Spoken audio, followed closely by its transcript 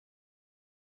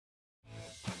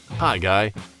Hi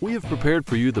Guy, we have prepared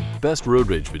for you the best road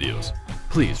rage videos.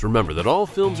 Please remember that all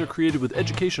films are created with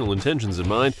educational intentions in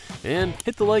mind, and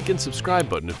hit the like and subscribe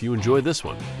button if you enjoy this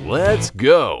one. Let's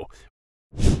go!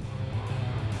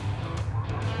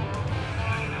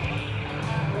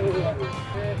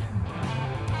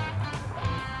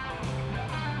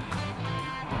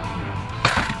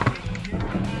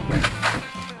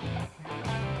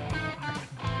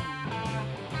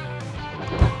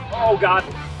 Oh God!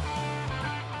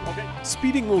 Okay.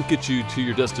 Speeding won't get you to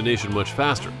your destination much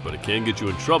faster, but it can get you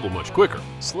in trouble much quicker.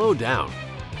 Slow down.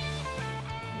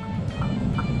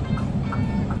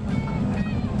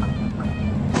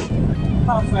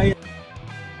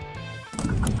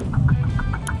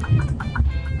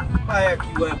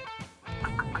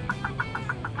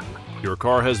 Your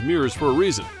car has mirrors for a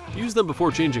reason. Use them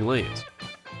before changing lanes.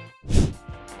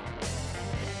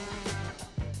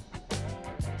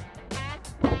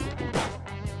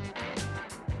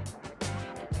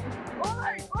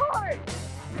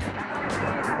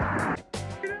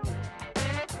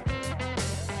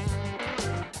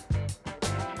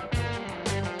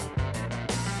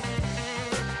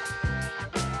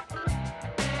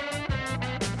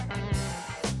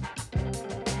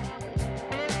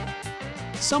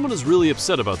 Someone is really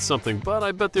upset about something, but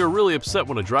I bet they're really upset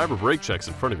when a driver brake checks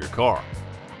in front of your car.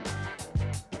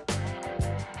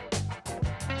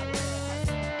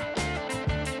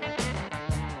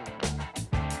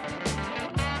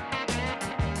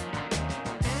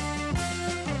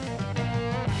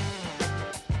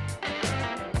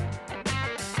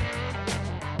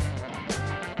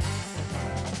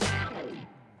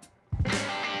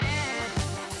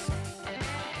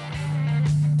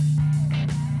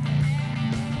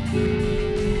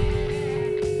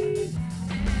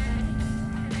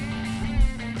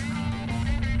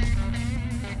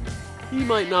 He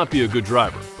might not be a good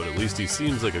driver, but at least he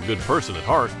seems like a good person at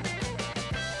heart.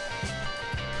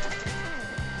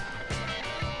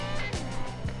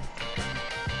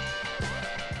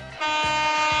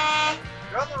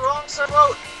 You're on the wrong side of the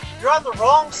road. You're on the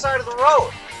wrong side of the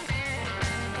road.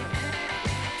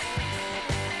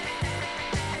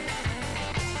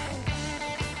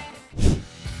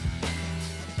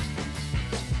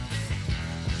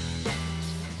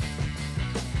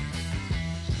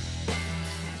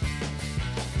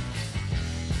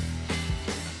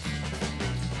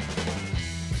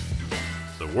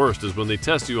 The worst is when they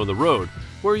test you on the road,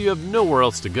 where you have nowhere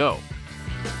else to go.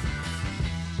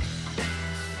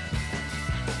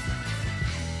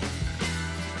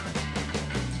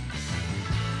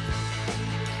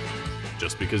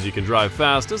 Just because you can drive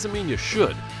fast doesn't mean you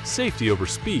should. Safety over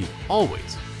speed,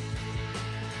 always.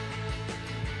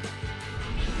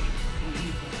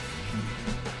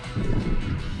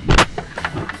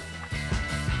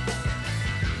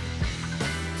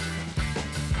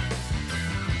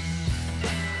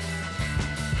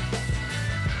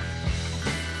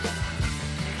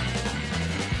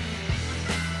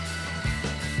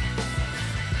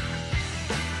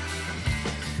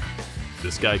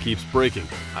 This guy keeps braking.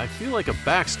 I feel like a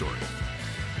backstory.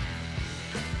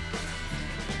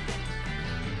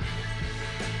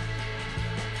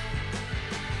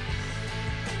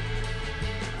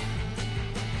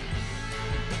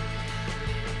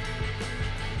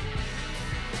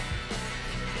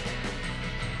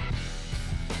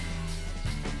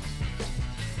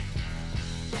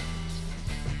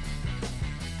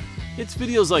 It's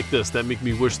videos like this that make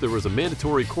me wish there was a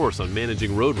mandatory course on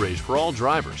managing road rage for all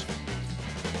drivers.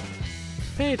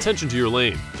 Pay attention to your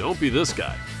lane. Don't be this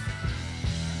guy.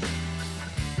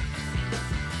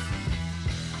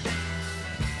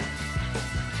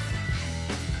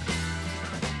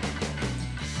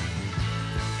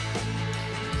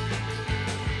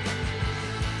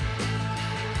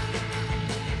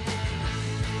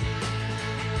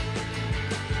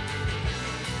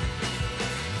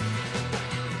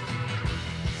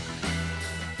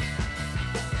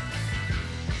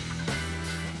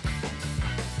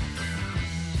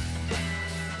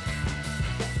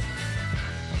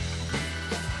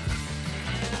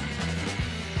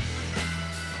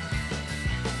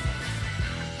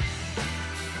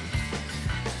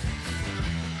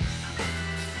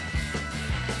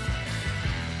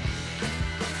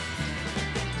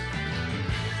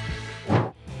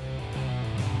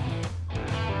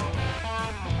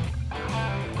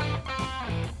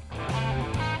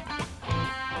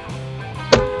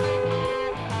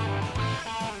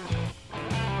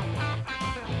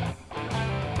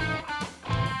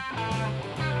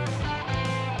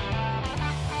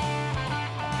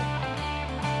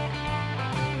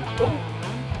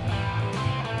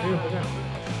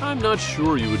 I'm not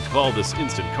sure you would call this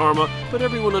instant karma, but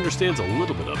everyone understands a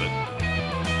little bit of it.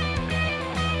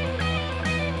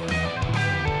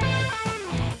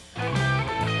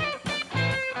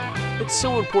 It's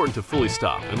so important to fully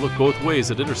stop and look both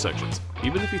ways at intersections.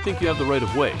 Even if you think you have the right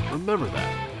of way, remember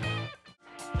that.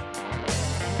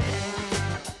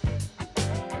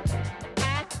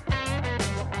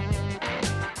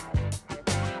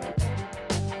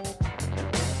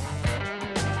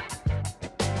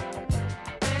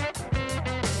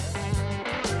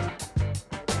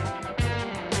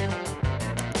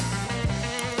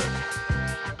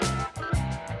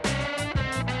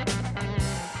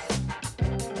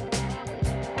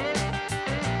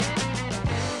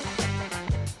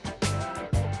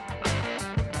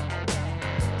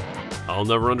 I'll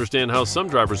never understand how some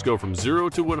drivers go from 0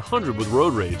 to 100 with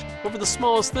road rage over the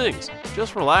smallest things.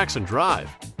 Just relax and drive.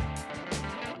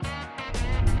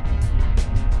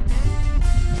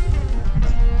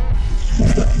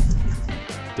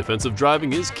 Defensive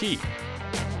driving is key.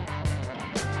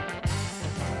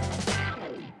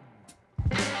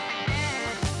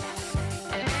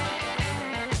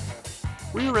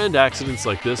 Rear-end accidents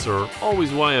like this are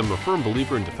always why I'm a firm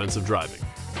believer in defensive driving.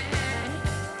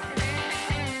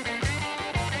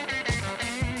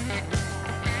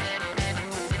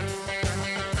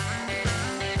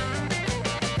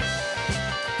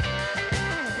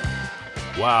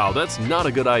 Wow, that's not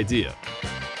a good idea.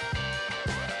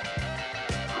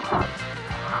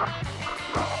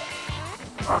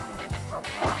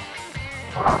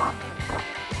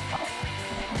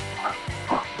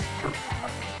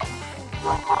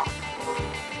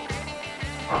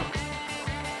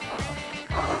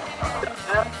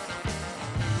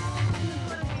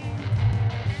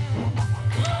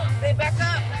 Hey, back up,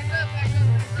 back up, back up,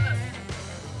 back up.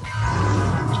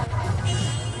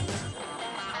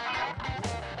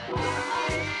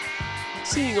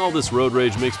 Seeing all this road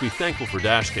rage makes me thankful for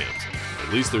dash cams.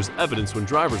 At least there's evidence when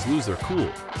drivers lose their cool.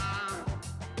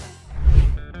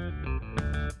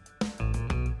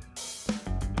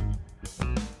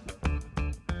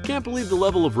 Can't believe the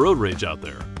level of road rage out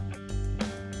there.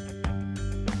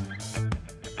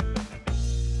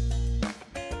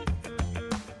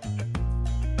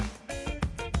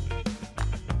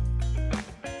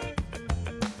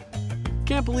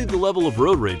 Can't believe the level of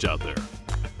road rage out there.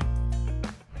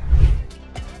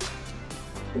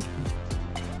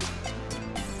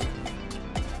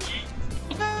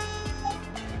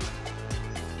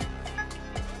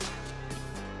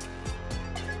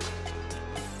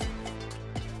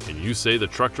 Can you say the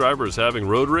truck driver is having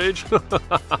road rage?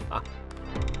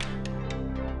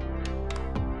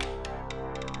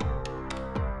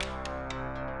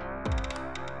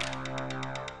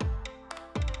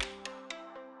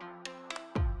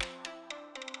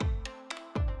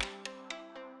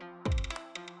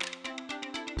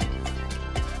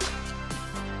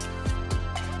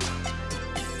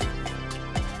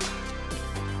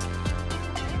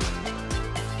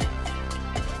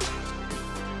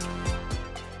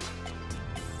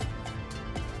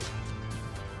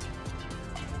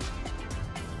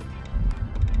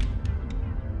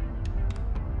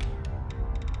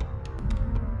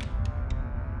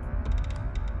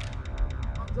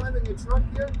 Driving a truck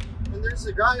here, and there's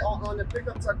a guy on a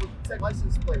pickup truck with a tech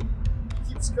license plate.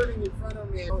 He keeps cutting in front of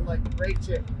me, and I'm like, great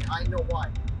chick. I know why.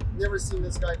 Never seen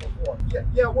this guy before.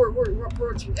 Yeah, we're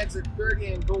approaching exit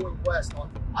 30 and going west.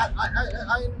 I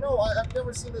know. I've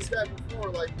never seen this guy before.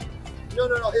 Like, no.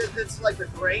 It's like a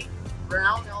gray,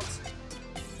 brown outside.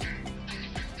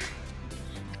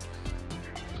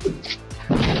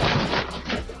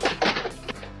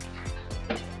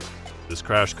 This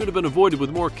crash could have been avoided with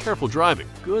more careful driving.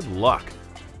 Good luck.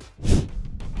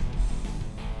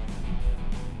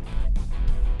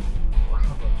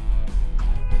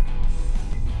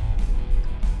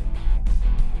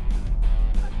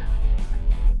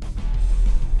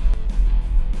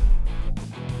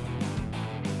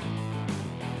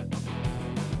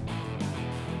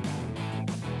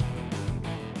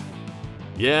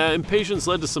 Yeah, impatience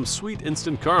led to some sweet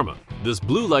instant karma. This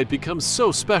blue light becomes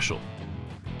so special.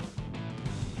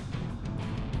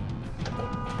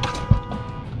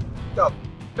 What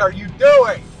the are you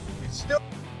doing? You still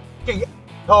f***ing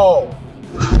asshole.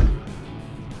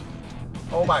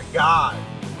 Oh my God.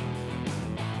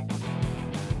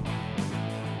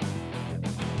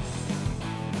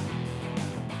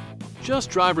 Just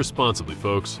drive responsibly,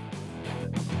 folks.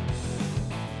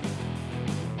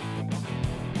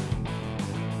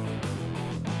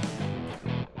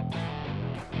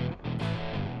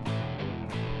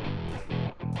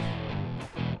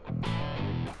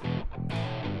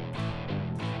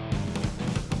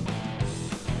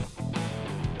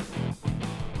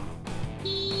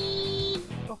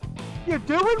 You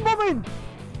doing, woman?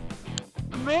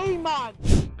 Me, man.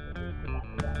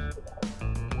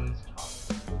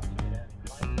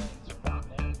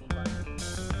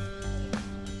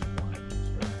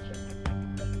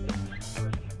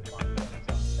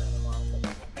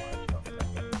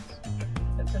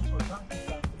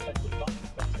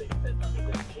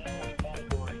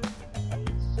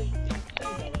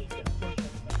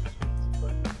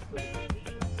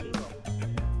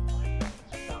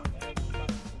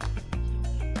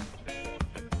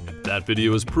 That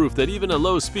video is proof that even at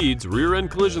low speeds,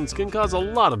 rear-end collisions can cause a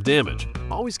lot of damage.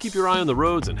 Always keep your eye on the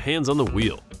roads and hands on the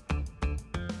wheel.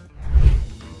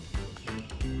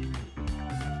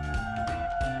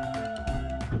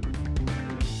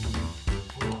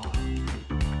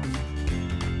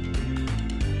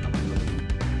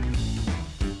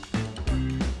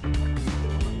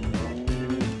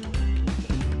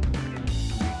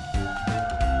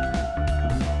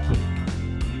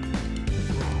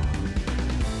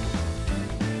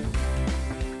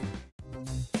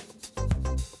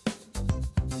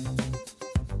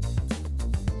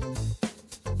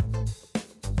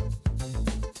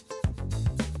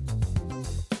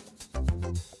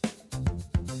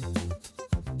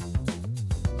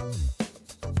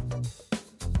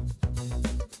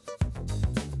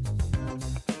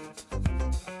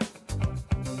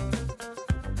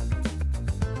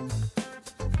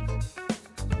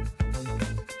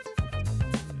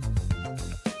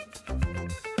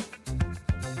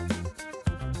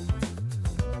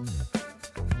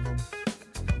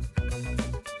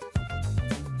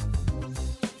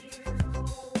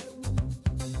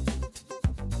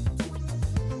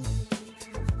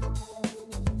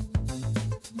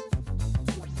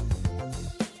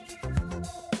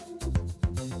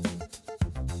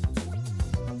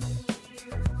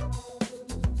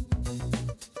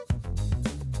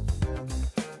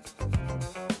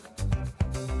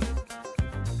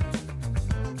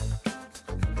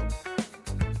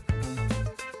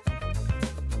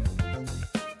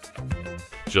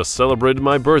 Just celebrated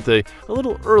my birthday a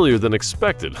little earlier than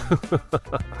expected.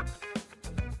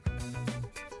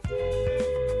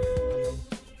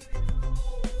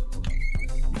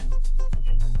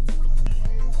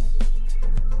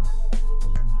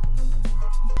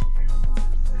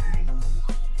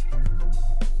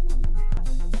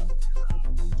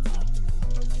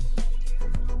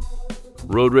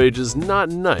 Road rage is not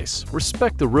nice.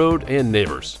 Respect the road and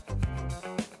neighbors.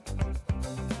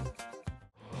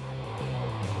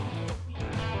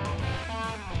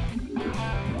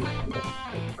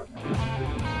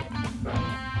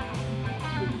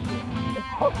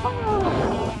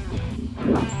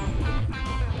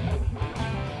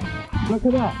 Look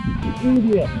at that,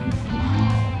 idiot.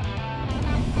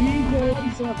 DJ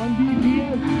yourself on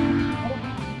BEZED.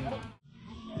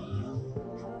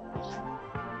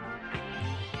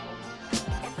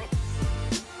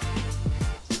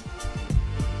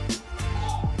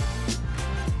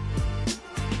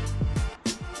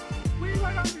 We were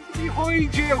up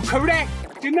behind you, correct?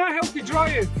 Do not help to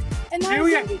drive. Do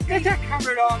you? Get that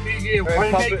camera on me, you.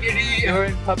 I'll make it easy. You're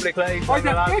in public place. Get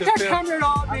that camera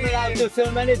on me. I'm allowed to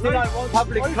film anything I want.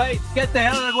 Public place. Get the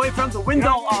hell away from the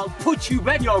window. I'll put you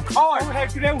in your car. Go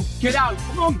ahead, get out. Get out.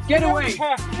 Come on, get away.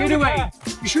 Get away.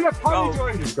 You should have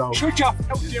apologized. Go. Shut your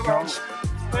filthy mouth.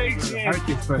 Hurt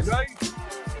you first. Right?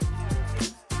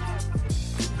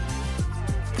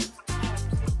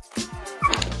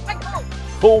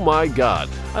 Oh my God,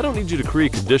 I don't need you to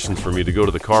create conditions for me to go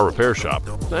to the car repair shop.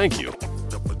 Thank you.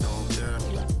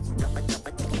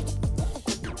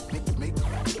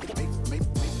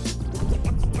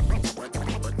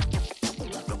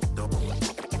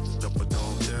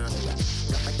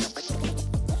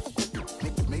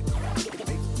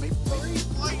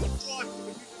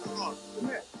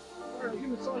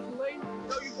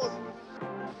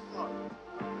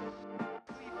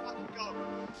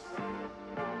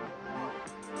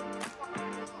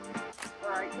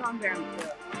 Calm down,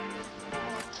 sir.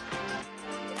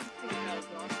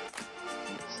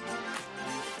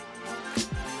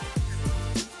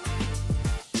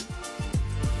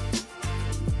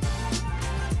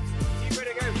 You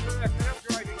better go first, and I'm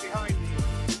driving behind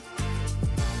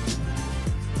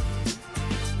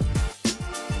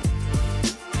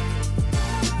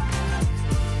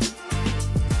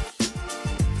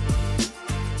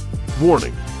you.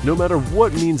 Warning, no matter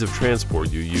what means of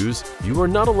transport you use, you are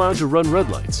not allowed to run red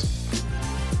lights.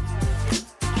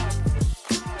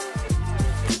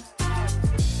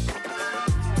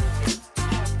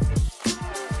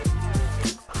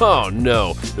 Oh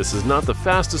no, this is not the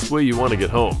fastest way you want to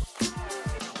get home.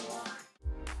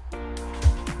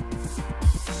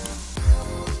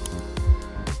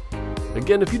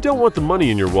 Again, if you don't want the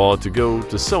money in your wallet to go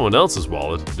to someone else's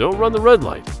wallet, don't run the red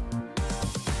light.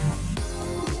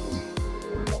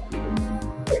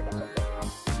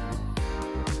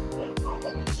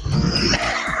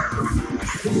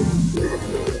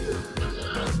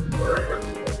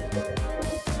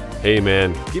 Hey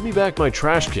man, give me back my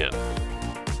trash can.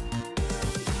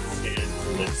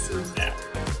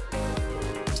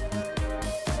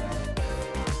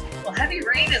 Well, heavy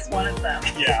rain is one of them.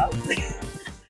 Yeah.